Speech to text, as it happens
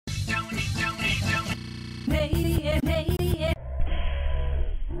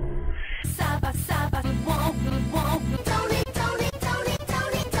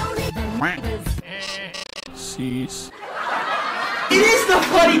cheese. It is the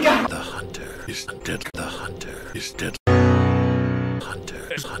funny guy! The hunter is dead. The hunter is dead.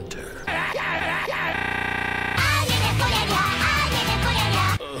 Hunter is hunter.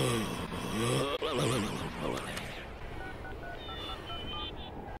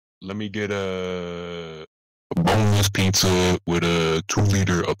 Let me get a boneless pizza with a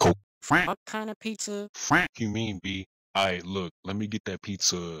 2-liter of Coke. What kind of pizza? You mean, B? Alright, look, let me get that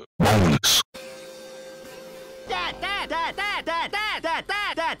pizza boneless.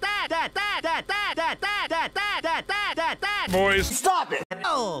 Boys, Stop it!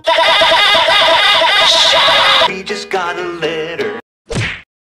 Oh. We just got a letter.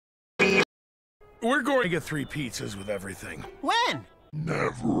 we're going to get 3 pizzas with everything. When?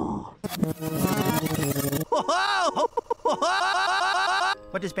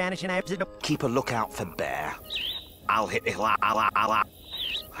 What does Spanish and I Keep a lookout for bear. I'll hit it. Oh,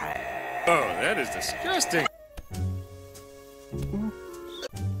 that is disgusting.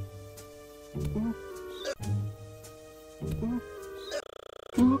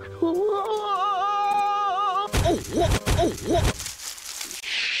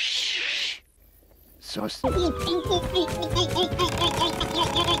 So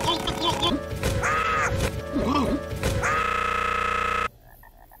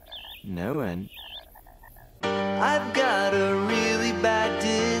no one. I've got a really bad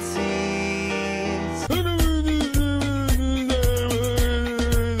disease.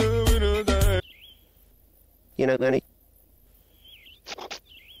 You know, Lenny.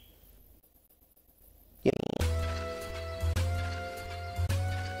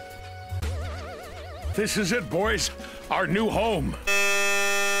 This is it, boys. Our new home.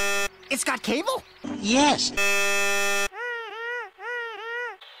 It's got cable? Yes.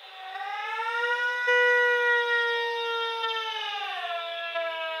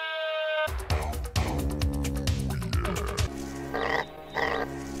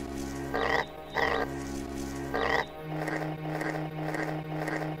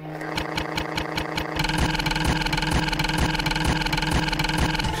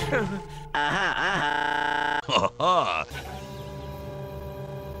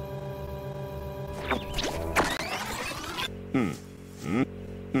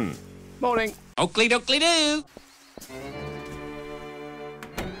 Morning. Oakley dokley doo.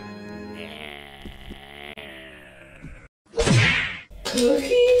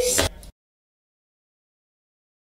 Cookie?